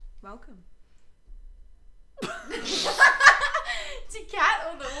Welcome. To Kat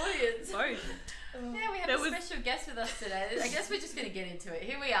or the audience? Both. Yeah, we have a special guest with us today. I guess we're just going to get into it.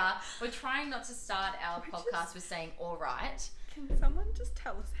 Here we are. We're trying not to start our podcast with saying all right. Can someone just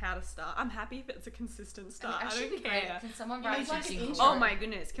tell us how to start? I'm happy if it's a consistent start. I don't care. Can someone write like an an intro? Oh my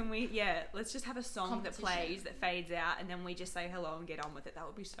goodness, can we, let's just have a song that plays, that fades out, and then we just say hello and get on with it. That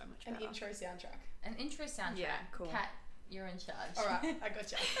would be so much better. An intro soundtrack. An intro soundtrack. Yeah, cool. Kat, you're in charge. Alright, I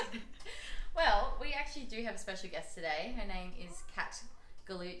gotcha. Well, we actually do have a special guest today. Her name is Kat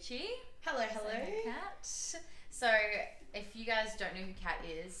Gallucci. Hello. Kat. So, if you guys don't know who Kat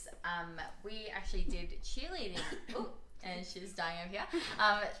is, we actually did cheerleading. Ooh, and she's dying over here.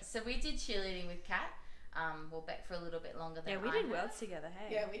 So we did cheerleading with Kat. Well, back for a little bit longer than we did worlds together,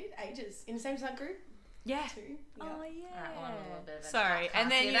 hey? Yeah, we did ages. In the same sub group? Yeah. Too. Oh, yeah. Alright, well, I'm a little bit of a Sorry, outcast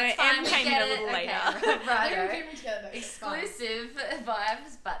and then, here. you know, That's fine, Em we came in get a little it. later. Okay. Righto. We came together. Exclusive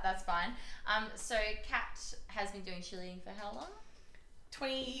vibes, but that's fine. So Kat has been doing cheerleading for how long?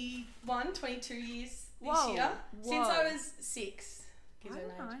 22 years this year. Since I was 6. Why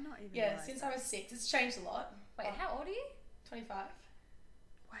did I not even Yeah, since I was 6. It's changed a lot. Wait, how old are you? 25.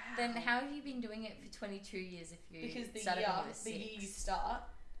 Wow. Then how have you been doing it for 22 years if you Because the started year, when you were 6? the year you start,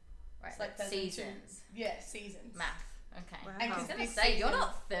 Right, it's like seasons. Yeah, seasons. Math. Okay. Wow. I was And going to this say, you're season-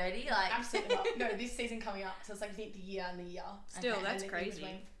 not 30, like... Absolutely not. No, this season coming up. So it's like, I think the year and the year. Still, Okay. that's And then in crazy.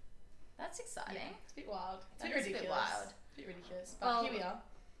 between. That's exciting. Yeah, it's a bit wild. It's a That bit is a bit ridiculous. wild. It's a bit ridiculous. But Well, here we are.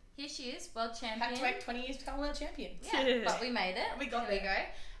 Here she is, world champion. Had to wait 20 years to become world champion. Yeah, but we made it. We got There there.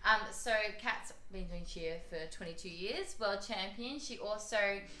 we go. So Kat's been doing cheer for 22 years, world champion. She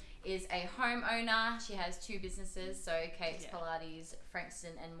also is a homeowner. She has 2 businesses, so Kate's Pilates,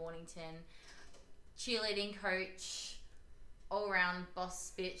 Frankston and Mornington. Cheerleading coach, all-round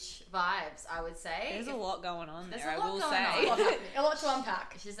boss bitch vibes, I would say. There's a lot going on There's there, a I lot will going say. on. A lot happening. A lot to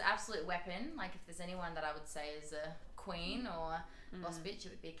unpack. She's an absolute weapon. Like, if there's anyone that I would say is a queen or boss bitch,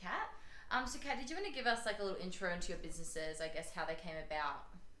 it would be Kat. So Kat, did you want to give us like a little intro into your businesses, I guess how they came about?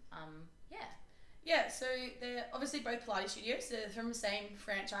 Yeah, so they're obviously both Pilates studios. They're from the same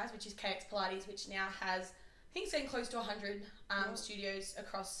franchise, which is KX Pilates, which now has, I think it's getting close to 100 studios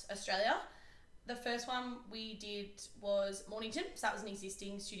across Australia. The first one we did was Mornington, so that was an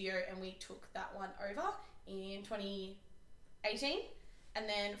existing studio, and we took that one over in 2018. And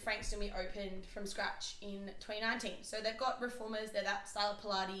then Frankston we opened from scratch in 2019. So they've got reformers, they're that style of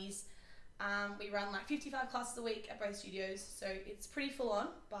Pilates. We run like 55 classes a week at both studios, so it's pretty full on,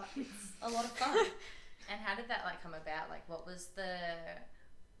 but it's a lot of fun. And how did that like come about? Like, what was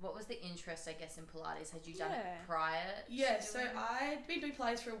the interest, I guess, in Pilates? Had you done it prior? Yeah, so I'd been doing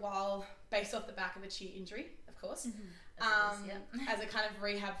Pilates for a while based off the back of a cheer injury, of course, as a kind of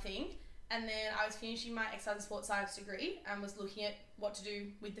rehab thing. And then I was finishing my exercise and sports science degree and was looking at what to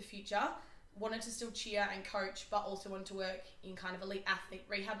do with the future. Wanted to still cheer and coach, but also wanted to work in kind of elite athlete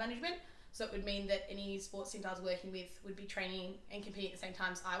rehab management. So it would mean that any sports teams I was working with would be training and competing at the same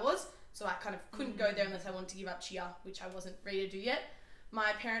time as I was. So I kind of couldn't go there unless I wanted to give up cheer, which I wasn't ready to do yet.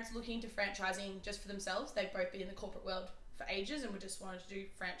 My parents looking into franchising just for themselves. They've both been in the corporate world for ages and we just wanted to do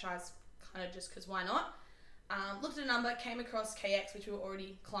franchise kind of just because why not. Looked at a number, came across KX, which we were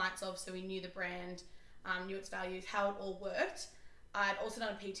already clients of, so we knew the brand, knew its values, how it all worked. I'd also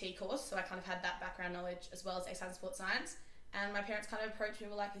done a PT course, so I kind of had that background knowledge as well as exercise and sports science. And my parents kind of approached me,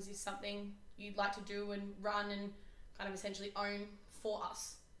 were like, is this something you'd like to do and run and kind of essentially own for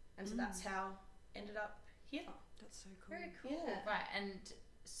us? And so that's how ended up here. That's so cool. Very cool. Yeah. Right, and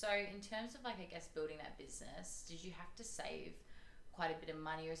so in terms of like, I guess, building that business, did you have to save quite a bit of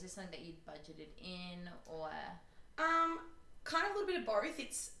money, or is this something that you'd budgeted in, or? Kind of a little bit of both.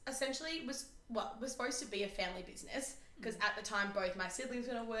 It's essentially was supposed to be a family business because at the time both my siblings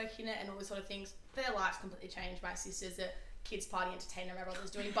were going to work in it and all these sort of things. Their lives completely changed. My sister's a kids party entertainer. My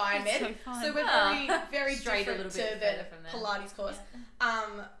brother's doing biomed. So we're very Strayed a different little to bit the further from there. Pilates course. Yeah.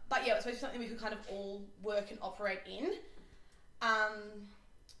 But yeah, it was supposed to be something we could kind of all work and operate in.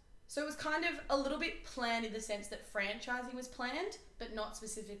 So it was kind of a little bit planned in the sense that franchising was planned, but not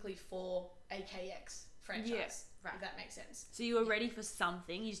specifically for AKX franchise. Right. If that makes sense. So you were ready for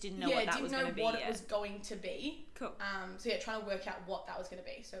something, you just didn't know what that was going to be. Yeah, didn't know what it was going to be. Cool. So yeah, trying to work out what that was going to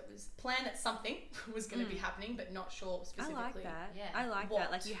be. So it was planned that something was going to be happening, but not sure specifically. I like that. Yeah. I like What?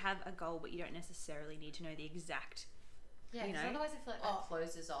 that. Like you have a goal, but you don't necessarily need to know the exact. Yeah, you because know? otherwise I feel like that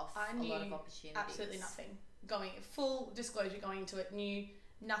closes off I a knew lot of opportunities. absolutely nothing. Full disclosure going into it, knew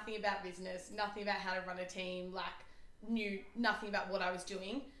nothing about business, nothing about how to run a team, knew nothing about what I was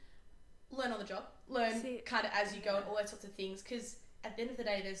doing. Learn on the job, learn kind of as you go and all those sorts of things, because at the end of the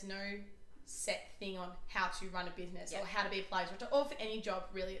day there's no set thing on how to run a business or how to be a Pilates instructor, or for any job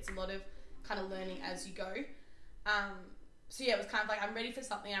really. It's a lot of kind of learning as you go. So yeah, it was kind of like, I'm ready for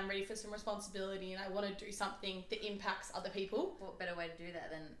something, I'm ready for some responsibility, and I want to do something that impacts other people. What better way to do that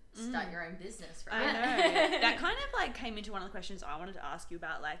than start your own business, right? I know. That kind of like came into one of the questions I wanted to ask you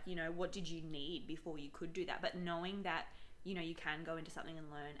about, like, you know, what did you need before you could do that? But knowing that, you know, you can go into something and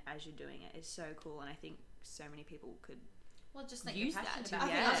learn as you're doing it is so cool, and I think so many people could just think use you're passionate that about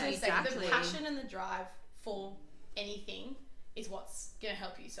too. it. I think exactly. the passion and the drive for anything is what's going to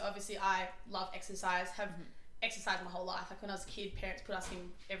help you. So obviously I love exercise, have exercised my whole life. Like when I was a kid, parents put us in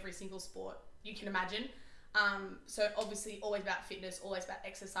every single sport you can imagine. So obviously always about fitness, always about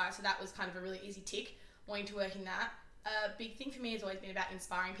exercise. So that was kind of a really easy tick, wanting to work in that. A big thing for me has always been about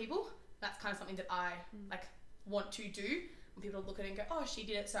inspiring people. That's kind of something that I like want to do. When people look at it and go, oh, she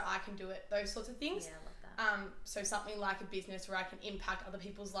did it, so I can do it. Those sorts of things. Yeah, I love that. So something like a business where I can impact other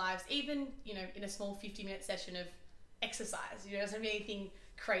people's lives, even, you know, in a small 50-minute session of exercise. You know, it doesn't be anything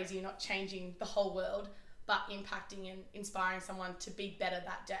crazy. You're not changing the whole world, but impacting and inspiring someone to be better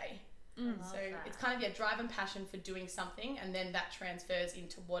that day. So it's kind of drive and passion for doing something, and then that transfers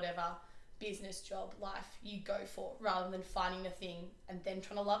into whatever business, job, life you go for, rather than finding the thing and then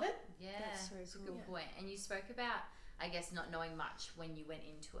trying to love it. Yeah, that's so a cool. good point. And you spoke about, I guess, not knowing much when you went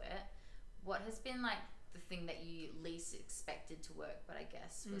into it. What has been like the thing that you least expected to work, but I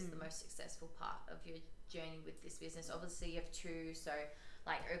guess was the most successful part of your journey with this business? Obviously you have two, so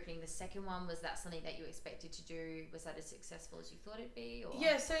like opening the second one, was that something that you expected to do? Was that as successful as you thought it'd be? Or?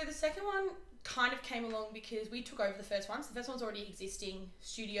 Yeah, so the second one kind of came along because we took over the first one. So the first one was already existing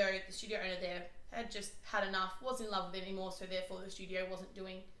studio. The studio owner there had just had enough, wasn't in love with it anymore, so therefore the studio wasn't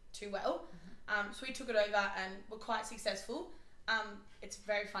doing too well. So we took it over and were quite successful. It's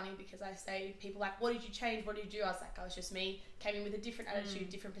very funny because I say, people like, what did you change? What did you do? I was like, oh, it's just me. Came in with a different attitude,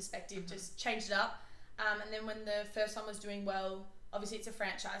 different perspective, just changed it up. And then when the first one was doing well, obviously it's a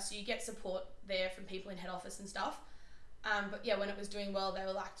franchise, so you get support there from people in head office and stuff. But yeah, when it was doing well, they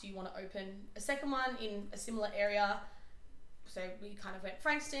were like, do you want to open a second one in a similar area? So we kind of went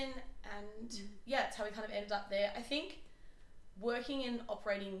Frankston, and yeah, that's how we kind of ended up there. I think working and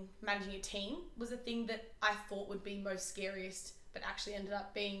operating, managing a team was the thing that I thought would be most scariest, but actually ended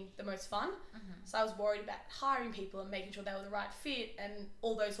up being the most fun. So I was worried about hiring people and making sure they were the right fit and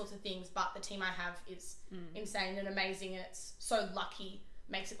all those sorts of things, but the team I have is insane and amazing, and it's so lucky,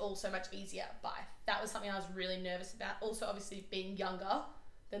 makes it all so much easier. But that was something I was really nervous about. Also, obviously being younger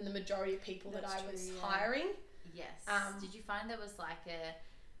than the majority of people that I was hiring. Yes. Did you find there was like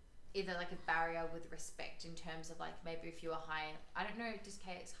either like a barrier with respect in terms of like maybe if you were hiring, I don't know, does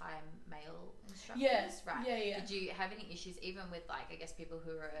KX hire male instructors? Yes. Right. Yeah. Did you have any issues even with like, I guess, people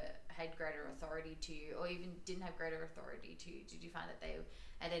who had greater authority to you, or even didn't have greater authority to you? Did you find that they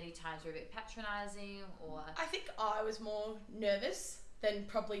at any times were a bit patronizing, or? I think I was more nervous than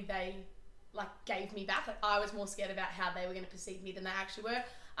probably they like gave me back. Like I was more scared about how they were going to perceive me than they actually were.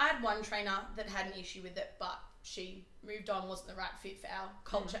 I had one trainer that had an issue with it, but she moved on, wasn't the right fit for our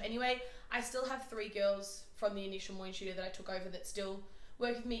culture. Anyway, I still have 3 girls from the initial morning studio that I took over that still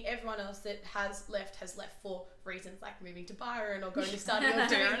work with me. Everyone else that has left for reasons like moving to Byron or going to study or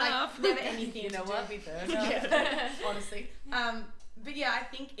doing like never anything to do with honestly. But yeah, I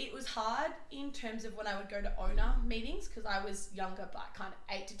think it was hard in terms of when I would go to owner meetings, because I was younger by kind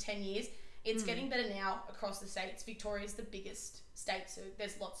of 8 to 10 years. It's getting better now across the states. Victoria's the biggest state, so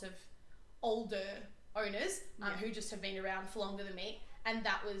there's lots of older owners who just have been around for longer than me, and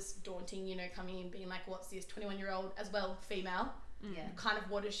that was daunting, you know, coming in being like, what's this 21-year-old as well, female, kind of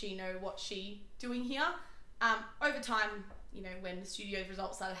what does she know, what's she doing here? Over time, you know, when the studio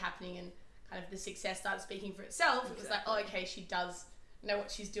results started happening and kind of the success started speaking for itself, it was like, oh, okay, she does know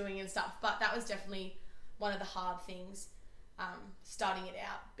what she's doing and stuff. But that was definitely one of the hard things, starting it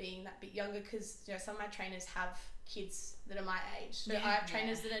out, being that bit younger, because, you know, some of my trainers have kids that are my age. So I have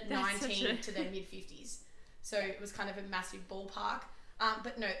trainers that are 19 to their mid-50s. So it was kind of a massive ballpark.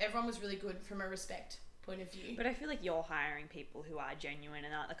 But no, everyone was really good from a respect point of view. But I feel like you're hiring people who are genuine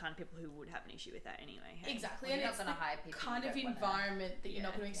and aren't the kind of people who would have an issue with that anyway. Hey? Exactly. Well, and you're it's not going to hire people kind of environment that you're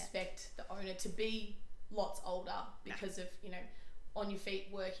not going to expect the owner to be lots older because of, you know, on your feet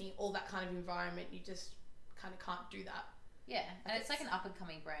working, all that kind of environment. You just kind of can't do that. Yeah, and it's like an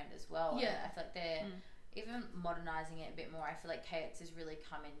up-and-coming brand as well. Yeah. And I feel like they're even modernising it a bit more. I feel like KX has really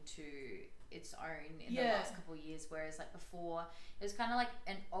come into its own in the last couple of years, whereas like before, it was kind of like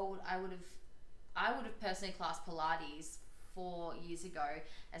an old, I would have personally classed Pilates 4 years ago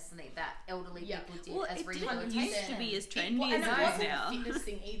as something that elderly people did as rehabilitation. It didn't used to be as trendy and as it it is wasn't now. a fitness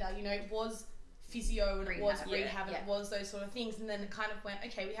thing either. You know, it was physio and it was Rehab, rehab and it was those sort of things. And then it kind of went,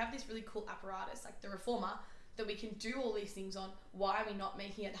 okay, we have this really cool apparatus, like the reformer, that we can do all these things on. Why are we not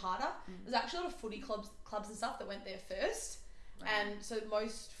making it harder? There's actually a lot of footy clubs and stuff that went there first. Right. And so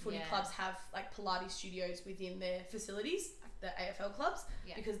most footy clubs have like Pilates studios within their facilities, like the AFL clubs,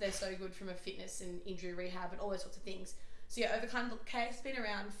 because they're so good from a fitness and injury rehab and all those sorts of things. So yeah, over kind of, KX has been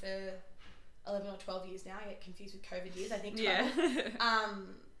around for 11 or 12 years now. I get confused with COVID years, I think 12.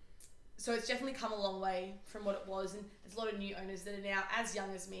 So it's definitely come a long way from what it was, and there's a lot of new owners that are now as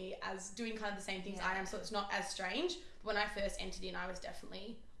young as me, as doing kind of the same things I am, so it's not as strange. But when I first entered in, I was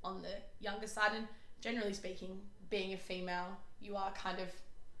definitely on the younger side, and generally speaking, being a female, you are kind of,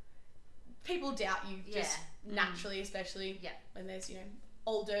 people doubt you just naturally, especially when there's, you know,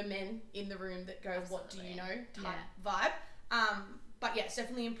 older men in the room that go, what do you know, type vibe. But yeah, it's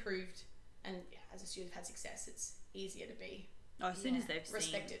definitely improved, and as a student I've had success, it's easier to be as soon as they've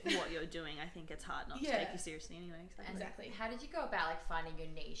respected. seen what you're doing, I think it's hard not to take you seriously anyway. Exactly. How did you go about like finding your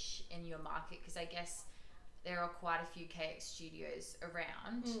niche in your market? Because I guess there are quite a few KX studios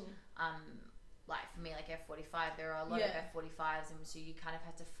around. Like for me, like F45, there are a lot of F45s, and so you kind of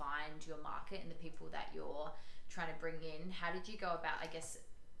have to find your market and the people that you're trying to bring in. How did you go about, I guess,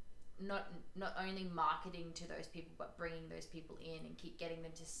 not only marketing to those people, but bringing those people in and keep getting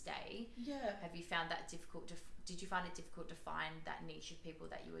them to stay? Have you found that difficult to? Did you find it difficult to find that niche of people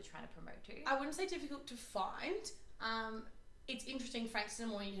that you were trying to promote to? I wouldn't say difficult to find. It's interesting. Frankston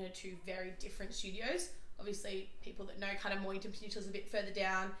and Mornington are two very different studios. Obviously, people that know kind of Mornington Peninsula is a bit further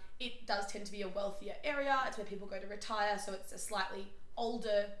down. It does tend to be a wealthier area. It's where people go to retire, so it's a slightly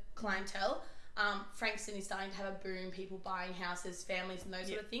older clientele. Frankston is starting to have a boom, people buying houses, families and those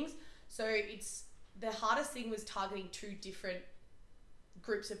sort of things. So it's, the hardest thing was targeting two different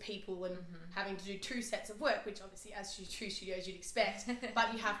groups of people and having to do two sets of work, which obviously as two studios you'd expect,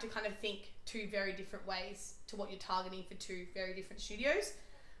 but you have to kind of think two very different ways to what you're targeting for two very different studios.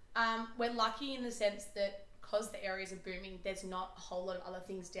 We're lucky in the sense that because the areas are booming, there's not a whole lot of other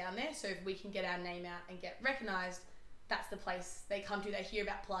things down there. So if we can get our name out and get recognised, that's the place they come to. They hear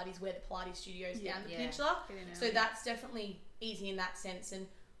about Pilates, we're the Pilates studios down the peninsula. So that's definitely easy in that sense. And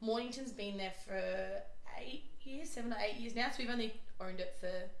Mornington's been there for 7 or 8 years now. So we've only owned it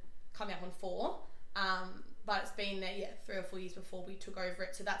for coming up on 4. But it's been there, 3 or 4 years before we took over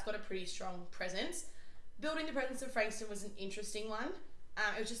it. So that's got a pretty strong presence. Building the presence of Frankston was an interesting one.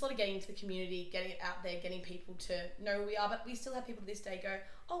 It was just a lot of getting into the community, getting it out there, getting people to know who we are. But we still have people to this day go,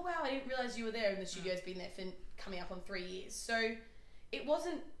 oh wow, I didn't realise you were there, and the studio's been there for coming up on 3 years. So it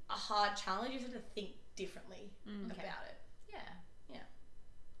wasn't a hard challenge, you just had to think differently about it.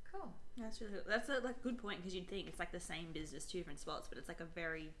 Cool. That's a good point, because you'd think it's like the same business, two different spots, but it's like a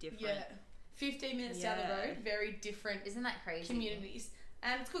very different 15 minutes down the road, very different. Isn't that crazy? Communities.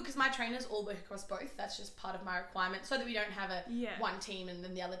 And it's good because my trainers all work across both. That's just part of my requirement, so that we don't have one team and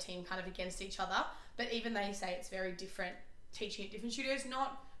then the other team kind of against each other. But even they say it's very different teaching at different studios,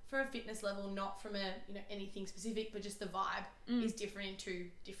 not from a fitness level, not from a anything specific, but just the vibe is different in two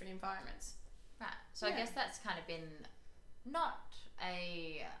different environments. Right. So I guess that's kind of been not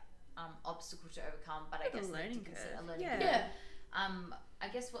a obstacle to overcome, but I guess a learning curve. A learning curve. I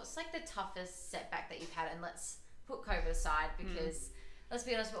guess what's like the toughest setback that you've had, and let's put COVID aside because let's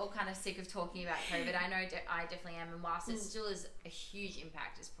be honest, we're all kind of sick of talking about COVID. I know I definitely am, and whilst it still is a huge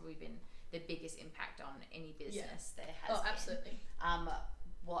impact, it's probably been the biggest impact on any business there has been. Absolutely.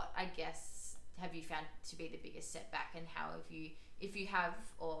 What I guess have you found to be the biggest setback, and how have you, if you have,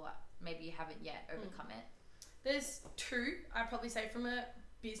 or maybe you haven't yet, overcome it? There's two. I'd probably say from a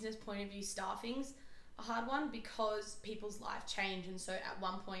business point of view, staffing's a hard one because people's life change, and so at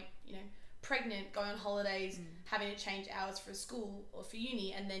one point, pregnant, going on holidays, having to change hours for school or for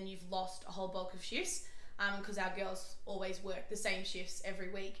uni, and then you've lost a whole bulk of shifts because our girls always work the same shifts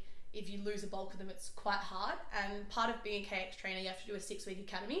every week. If you lose a bulk of them, it's quite hard. And part of being a KX trainer, you have to do a 6-week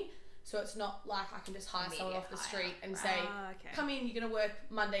academy. So it's not like I can just hire someone off the street and say, come in, you're going to work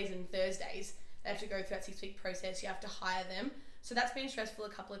Mondays and Thursdays. They have to go through that 6-week process. You have to hire them. So that's been stressful a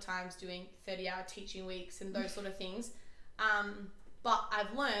couple of times, doing 30-hour teaching weeks and those sort of things. But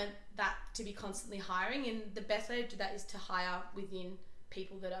I've learned that to be constantly hiring, and the best way to do that is to hire within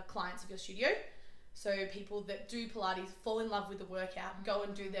people that are clients of your studio. So people that do Pilates, fall in love with the workout, go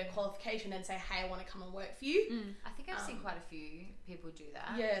and do their qualification, and say, hey, I want to come and work for you. I think I've seen quite a few people do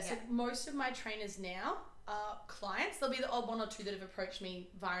that. So most of my trainers now clients. There'll be the odd one or two that have approached me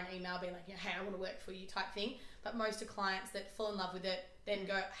via an email being like, hey, I want to work for you type thing. But most are clients that fall in love with it, then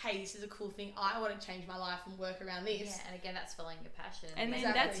go, hey, this is a cool thing. I want to change my life and work around this. Yeah, and again, that's following your passion. And then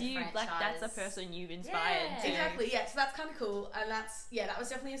that's you, like that's a person you've inspired. Yeah. To. Exactly, yeah. So that's kind of cool. And that was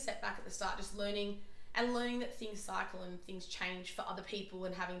definitely a setback at the start, just learning that things cycle and things change for other people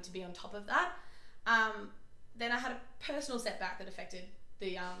and having to be on top of that. Then I had a personal setback that affected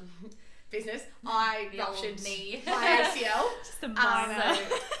the business. I ruptured my ACL. Just a minor. So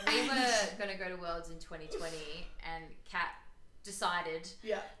we were going to go to Worlds in 2020 and Kat decided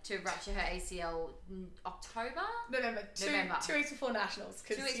to rupture her ACL in November. Two weeks before Nationals.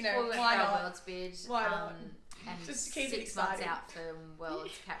 2 weeks before why not? World's bid. Why not? And just to keep 6 it months exciting. out from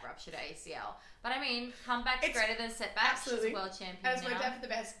Worlds, Kat ruptured her ACL. But I mean, comeback's greater than setbacks. Absolutely. She's a world champion and it's now. worked out for the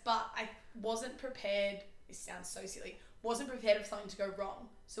best, but I wasn't prepared. This sounds so silly. Wasn't prepared for something to go wrong.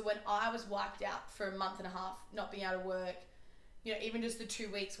 So when I was wiped out for a month and a half, not being able to work, even just the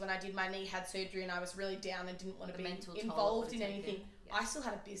 2 weeks when I did my knee, had surgery, and I was really down and didn't want to be involved in anything, I still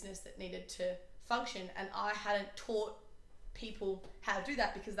had a business that needed to function, and I hadn't taught people how to do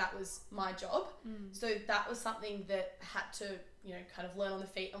that because that was my job. So that was something that had to, kind of learn on the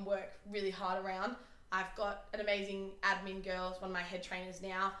feet and work really hard around. I've got an amazing admin girl, one of my head trainers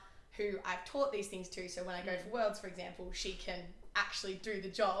now, who I've taught these things to. So when I go for Worlds, for example, she can actually do the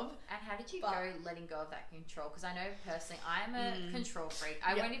job. And how did you go letting go of that control? Because I know personally, I'm a control freak.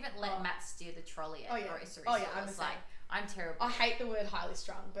 I won't even let Matt steer the trolley at grocery stores. I'm the same. I'm terrible. I hate the word highly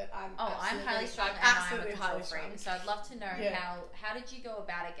strung, but I'm highly strung and absolutely I'm a control highly strung. freak. So I'd love to know how did you go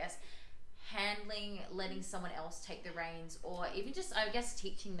about, I guess, handling letting someone else take the reins, or even just, I guess,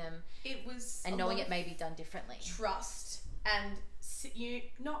 teaching them. It was and knowing it may be done differently. Trust and you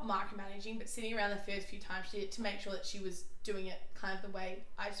not micromanaging, but sitting around the first few times she did it to make sure that she was doing it kind of the way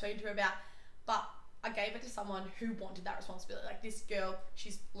I spoke to her about. But I gave it to someone who wanted that responsibility. Like this girl,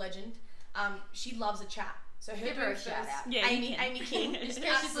 she's legend. She loves a chat. So give her a shout out. Yeah, Amy King.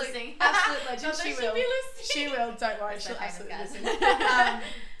 Absolute legend. She will. Don't worry. She'll absolutely listen.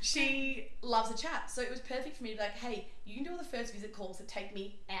 She loves a chat. So it was perfect for me to be like, hey, you can do all the first visit calls that take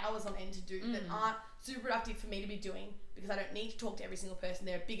me hours on end to do that aren't super productive for me to be doing because I don't need to talk to every single person.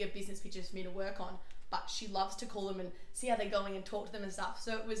 There are bigger business pictures for me to work on. But she loves to call them and see how they're going and talk to them and stuff.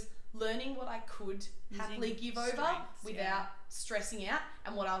 So it was learning what I could happily give over without stressing out,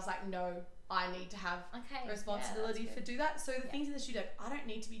 and what I was like, no, I need to have responsibility for do that. So the things in the studio, I don't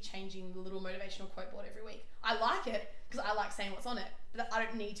need to be changing the little motivational quote board every week. I like it because I like saying what's on it, but I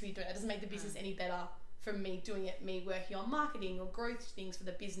don't need to be doing it. It doesn't make the business any better from me doing it, me working on marketing or growth things for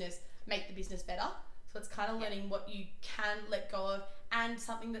the business, make the business better. So it's kind of learning what you can let go of, and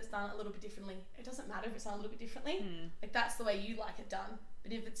something that's done a little bit differently. It doesn't matter if it's done a little bit differently. Like that's the way you like it done.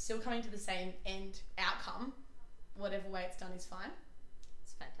 But if it's still coming to the same end outcome, whatever way it's done is fine.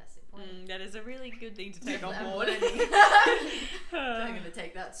 It's a fantastic point. That is a really good thing to take on board. I'm going to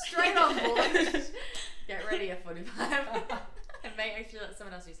take that straight on board. Get ready, F45. And make sure that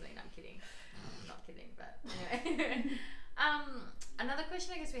someone else do something. No, I'm kidding. I'm not kidding, but anyway. Another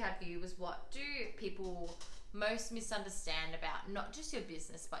question I guess we had for you was, what do people most misunderstand about not just your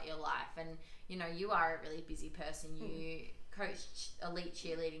business but your life? And you are a really busy person. You coach elite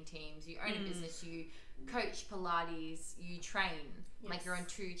cheerleading teams, you own a business, you coach Pilates, you train, like you're on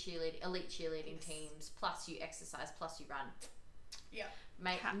 2 elite cheerleading teams, plus you exercise, plus you run. Yeah.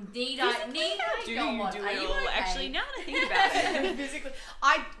 Mate, need I do you do it all? Actually, now that I think about it. Physically.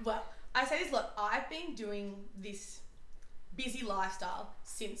 I say this, look, I've been doing this busy lifestyle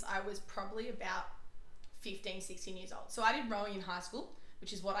since I was probably about 15, 16 years old. So I did rowing in high school,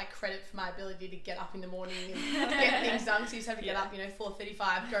 which is what I credit for my ability to get up in the morning and get things done. So you just have to get up,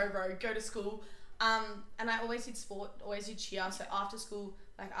 4:35, go row, go to school. And I always did sport, always did cheer. So after school,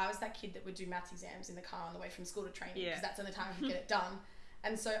 like I was that kid that would do maths exams in the car on the way from school to training because that's the only time I could get it done.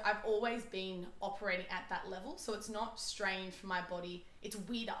 And so I've always been operating at that level. So it's not strained for my body. It's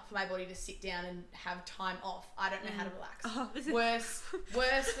weirder for my body to sit down and have time off. I don't know how to relax.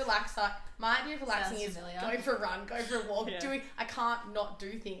 Worse relaxer. My idea of relaxing is going for a run, going for a walk, I can't not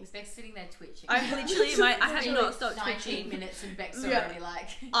do things. Beck's sitting there twitching. I have not stopped 19 twitching. minutes and Beck's already like...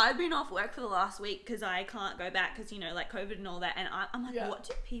 I've been off work for the last week because I can't go back because, like COVID and all that. And I'm like, what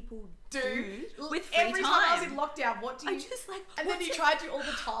do people do with free every time I was in lockdown, what do you... I'm just like... And then you try to do all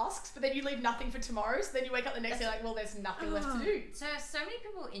the tasks, but then you leave nothing for tomorrow. So then you wake up the next day like, well, there's nothing left to do. So many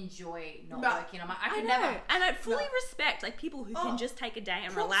people enjoy not working. I'm like, I can know. never. And I fully respect like people who can just take a day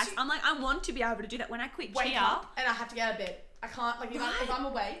and relax. I want to be able to do that when I quit wake cheer. up and I have to get out of bed. I can't, like, if I'm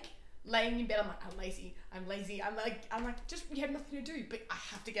awake, laying in bed, I'm like, I'm lazy. I'm like, just, you have nothing to do, but I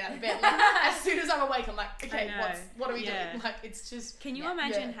have to get out of bed. Like, as soon as I'm awake, I'm like, okay, what are we doing? Like, it's just... Can you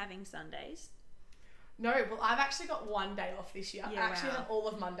imagine having Sundays? No, well, I've actually got one day off this year. Yeah, I actually have all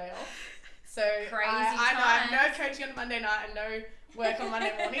of Monday off. So crazy I know I have no coaching on Monday night and no work on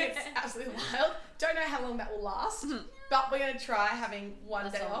Monday morning. It's absolutely wild. Don't know how long that will last, but we're going to try having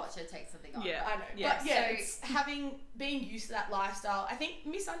one day off. Watch her take something off. Yeah, I know. Yeah. But yeah, it's being used to that lifestyle. I think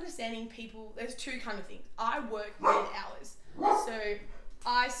misunderstanding people, there's two kind of things. I work weird hours. So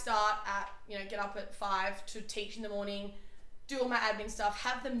I start at, get up at 5 to teach in the morning, do all my admin stuff,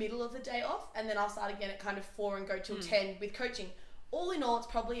 have the middle of the day off, and then I'll start again at kind of 4 and go till 10 with coaching. All in all, it's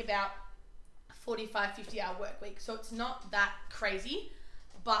probably about 45, 50 hour work week. So it's not that crazy,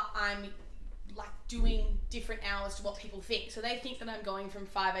 but I'm like doing different hours to what people think. So they think that I'm going from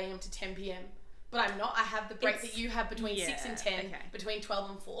 5 a.m. to 10 p.m. But I'm not. I have the break that you have between 6 and 10, between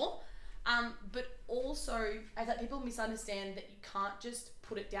 12 and 4. But also, I think people misunderstand that you can't just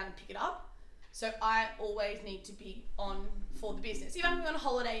put it down and pick it up. So I always need to be on for the business. If I'm going on a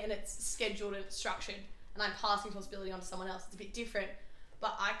holiday and it's scheduled and it's structured and I'm passing responsibility on to someone else, it's a bit different.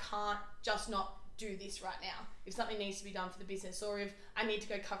 But I can't just not do this right now. If something needs to be done for the business, or if I need to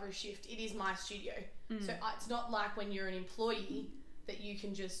go cover a shift, it is my studio. So it's not like when you're an employee that you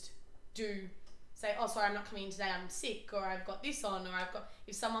can just say, oh, sorry, I'm not coming in today, I'm sick, or I've got this on, or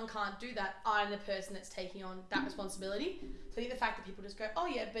if someone can't do that, I'm the person that's taking on that responsibility. So I think the fact that people just go, oh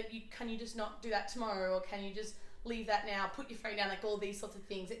yeah, but can you just not do that tomorrow, or can you just leave that now, put your phone down, like all these sorts of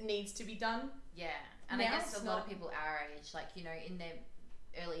things, it needs to be done. Yeah, and now I guess a lot of people our age, like, in their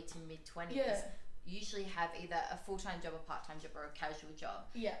early to mid 20s, usually have either a full-time job, a part-time job, or a casual job,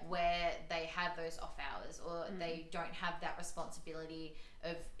 where they have those off hours, or they don't have that responsibility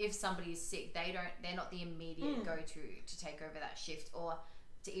of, if somebody is sick, they're not the immediate go-to to take over that shift, or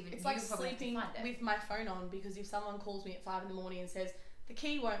to even, it's like sleeping with my phone on, because if someone calls me at 5 in the morning and says the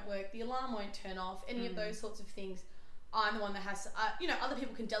key won't work, the alarm won't turn off, any of those sorts of things, I'm the one that has to, other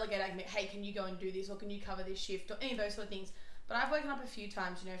people can delegate. I can be, hey, can you go and do this, or can you cover this shift, or any of those sort of things. But I've woken up a few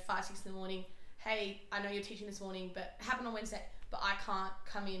times, 5, 6 in the morning. Hey, I know you're teaching this morning, but it happened on Wednesday, but I can't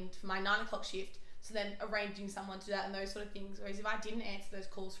come in for my 9 o'clock shift. So then arranging someone to do that and those sort of things. Whereas if I didn't answer those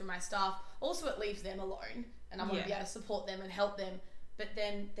calls from my staff, also it leaves them alone, and I want to be able to support them and help them. But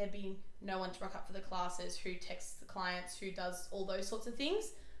then there'd be no one to rock up for the classes, who texts the clients, who does all those sorts of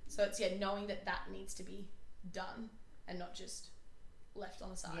things. So it's, knowing that needs to be done and not just left on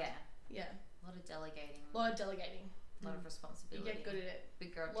the side. Yeah. A lot of delegating. A lot of responsibility. You get good at it.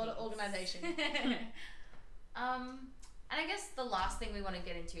 Big girl. A lot of organisation. And I guess the last thing we want to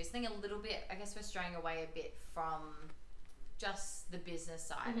get into is a little bit, I guess we're straying away a bit from just the business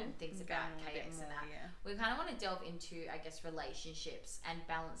side and things about KX and that. Yeah. We kind of want to delve into, I guess, relationships and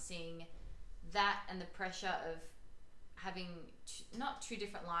balancing that and the pressure of having not two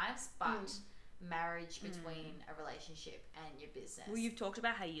different lives, but marriage between a relationship and your business. Well, you've talked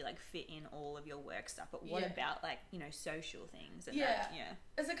about how you fit in all of your work stuff, but what about social things? And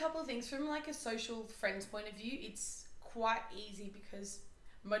There's a couple of things from a social friends point of view. It's quite easy because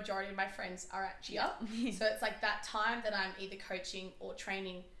majority of my friends are at cheer. So it's that time that I'm either coaching or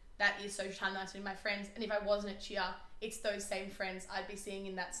training, that is social time that I'm with my friends. And if I wasn't at cheer, it's those same friends I'd be seeing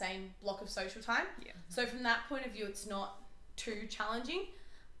in that same block of social time. So from that point of view, it's not too challenging.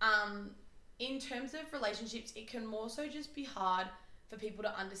 In terms of relationships, it can more so just be hard for people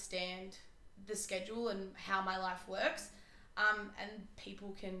to understand the schedule and how my life works. And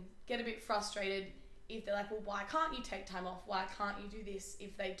people can get a bit frustrated if they're like, well, why can't you take time off? Why can't you do this?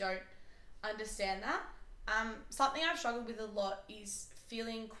 If they don't understand that. Something I've struggled with a lot is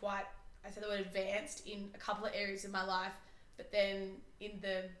feeling quite, I say the word advanced in a couple of areas of my life, but then in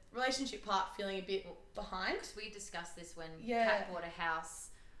the relationship part, feeling a bit behind. We discussed this when Kat bought a house.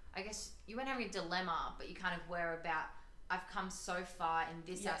 I guess you weren't having a dilemma, but you kind of were about, I've come so far in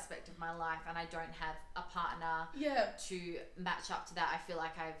this aspect of my life and I don't have a partner to match up to that. I feel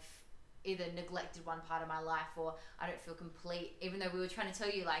like I've either neglected one part of my life, or I don't feel complete, even though we were trying to tell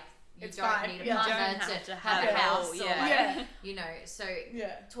you you it's don't fine. need a partner to have a house so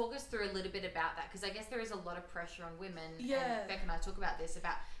Yeah. Talk us through a little bit about that, because I guess there is a lot of pressure on women. Yeah. And Beck and I talk about this,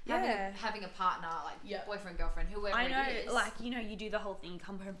 about having a partner, boyfriend, girlfriend, whoever I know, it is. you do the whole thing, you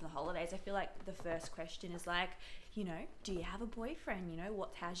come home from the holidays. I feel like the first question is do you have a boyfriend?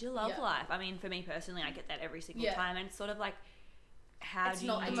 How's your love life? I mean, for me personally, I get that every single time, and it's sort of how it's do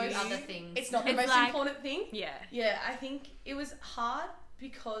not you... the most other things. It's not the most important thing. Yeah. I think it was hard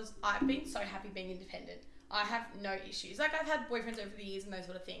because I've been so happy being independent. I have no issues. I've had boyfriends over the years and those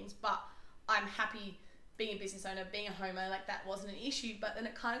sort of things, but I'm happy being a business owner, being a homeowner, like that wasn't an issue. But then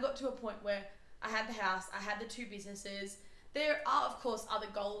it kind of got to a point where I had the house, I had the 2 businesses. There are, of course, other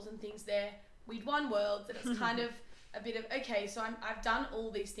goals and things there. We'd won worlds, and it's kind of a bit of, okay, so I've done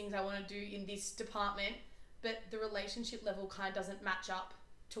all these things I want to do in this department, but the relationship level kind of doesn't match up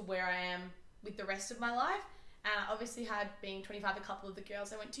to where I am with the rest of my life. And I obviously had, being 25, a couple of the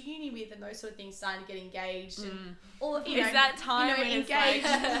girls I went to uni with and those sort of things starting to get engaged and all, it's that time when engaged,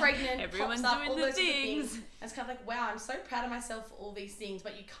 it's like, pregnant, everyone's pops up, doing all the those sort of things. things. And it's kind of like, wow, I'm so proud of myself for all these things,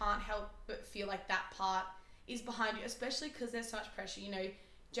 but you can't help but feel like that part is behind you, especially because there's so much pressure.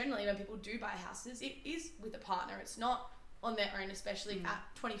 Generally when people do buy houses, it is with a partner. It's not on their own, especially at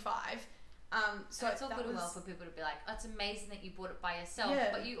 25. So it's all good and well for people to be like, oh, it's amazing that you bought it by yourself,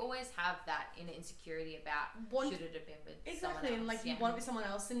 but you always have that inner insecurity about should it have been with someone else. And like you want it with someone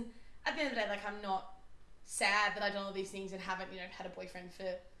else, and at the end of the day, like I'm not sad that I've done all these things and haven't had a boyfriend for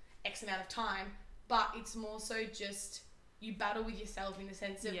X amount of time, but it's more so just you battle with yourself in the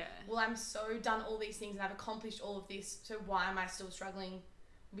sense of well, I'm so done all these things and I've accomplished all of this, so why am I still struggling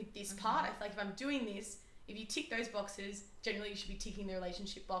with this part? I feel like if I'm doing this, if you tick those boxes, generally you should be ticking the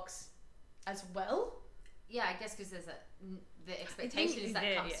relationship box as well. Yeah, I guess because there's the expectation is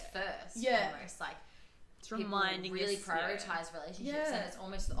that comes first. Yeah. Almost like it's reminding really us, prioritize relationships, and it's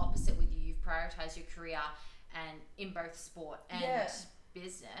almost the opposite with you. You've prioritized your career, and in both sport and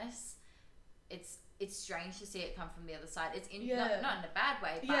business, it's strange to see it come from the other side. It's not in a bad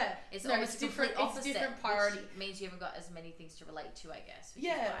way, but it's almost different. Opposite, it's different priority. Which means you haven't got as many things to relate to, I guess. Which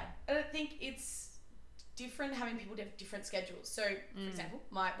is why. I don't think it's different having people have different schedules. So, for example,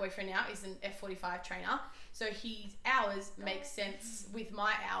 my boyfriend now is an F45 trainer, so his hours make sense with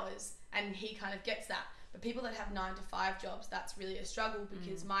my hours, and he kind of gets that. But people that have 9 to 5 jobs, that's really a struggle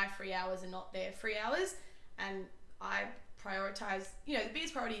because my free hours are not their free hours, and I prioritize. The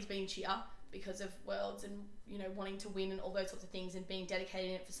biggest priority is being cheer because of worlds and wanting to win and all those sorts of things and being dedicated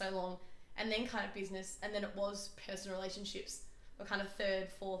in it for so long, and then kind of business, and then it was personal relationships were kind of 3rd,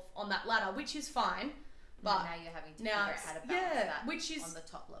 4th on that ladder, which is fine. But now you're having to figure out how to balance that which is on the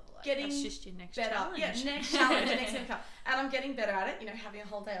top level. Getting that's just your next better. challenge. Yeah, next challenge, next income. And I'm getting better at it, having a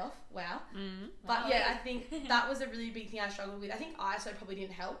whole day off. Wow. But I think that was a really big thing I struggled with. I think ISO probably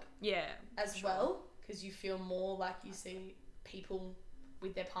didn't help. Yeah. As well, because you feel more like you see people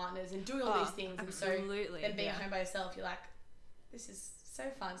with their partners and doing all these things. Absolutely. And so then being at home by yourself, you're like, this is so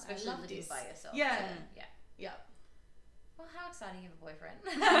fun. Especially I love living this. by yourself. Yeah. So, yeah. Well, how exciting you have a boyfriend.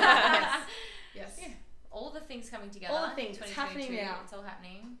 Yes. Yeah. All the things coming together. All the things. It's happening now. It's all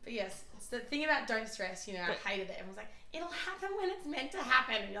happening. But yes, it's the thing about don't stress. I hated it. Everyone's like, it'll happen when it's meant to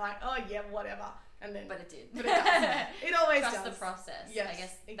happen. And you're like, oh yeah, whatever. And then, but it did. But it does. It always Trust does. the process. Yes, I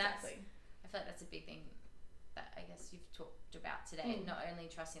guess exactly. I feel like that's a big thing that I guess you've talked about today. Not only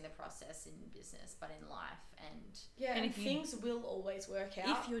trusting the process in business, but in life. And things will always work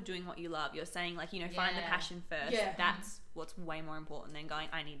out. If you're doing what you love, you're saying find the passion first. Yeah. That's what's way more important than going,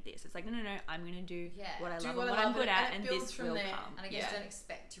 I need this. It's like, no, I'm going to do what I love and what I'm good at, and builds this from will there. come. And I guess don't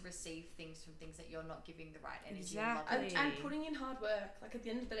expect to receive things from things that you're not giving the right energy and putting in hard work. Like at the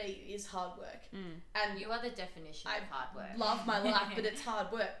end of the day, it is hard work. And you are the definition of hard work. Love my life, but it's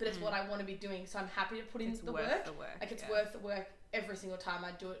hard work. But it's what I want to be doing. So I'm happy to put in the work. Like it's worth the work every single time.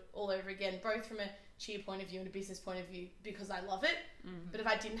 I do it all over again, both from a cheer point of view and a business point of view, because I love it. But if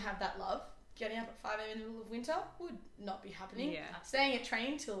I didn't have that love, getting up at 5 a.m. in the middle of winter would not be happening. Staying at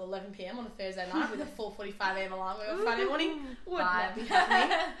training till 11 p.m. on a Thursday night with a 4:45 a.m. alarm on a Friday morning would not be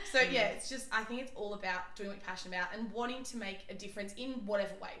happening. So it's just, I think it's all about doing what you're passionate about and wanting to make a difference in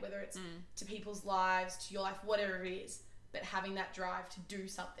whatever way, whether it's to people's lives, to your life, whatever it is, but having that drive to do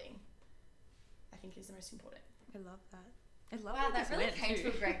something, I think is the most important. I love that. I love wow, that really came to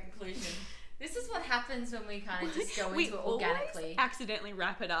a great conclusion. This is what happens when we kind of just go into it organically. We accidentally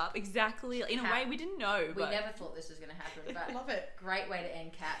wrap it up exactly in a way we didn't know. We never thought this was going to happen. But love it. Great way to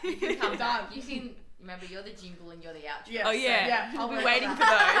end, Kat. You can come back. You can remember you're the jingle and you're the outro. Yes. Oh yeah. I'll be waiting for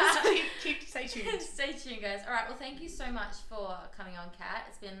those. Stay tuned. Stay tuned, guys. All right. Well, thank you so much for coming on, Kat.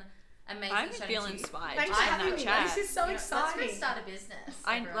 It's been amazing. I feel inspired. Thanks for having me. This is so exciting. Let's start a business.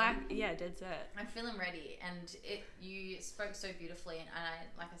 Dead set. I'm feeling ready, and you spoke so beautifully, and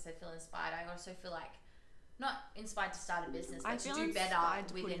I, like I said, feel inspired. I also feel like not inspired to start a business, but to do better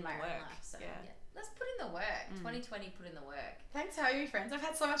within my own life. So let's put in the work. 2020, put in the work. Thanks for having me, friends. I've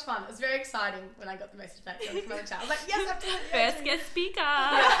had so much fun. It was very exciting when I got the message back from the chat. I was like, yes, I've done it. First guest speaker.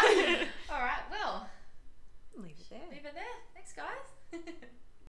 All right. Well, leave it there. Thanks, guys.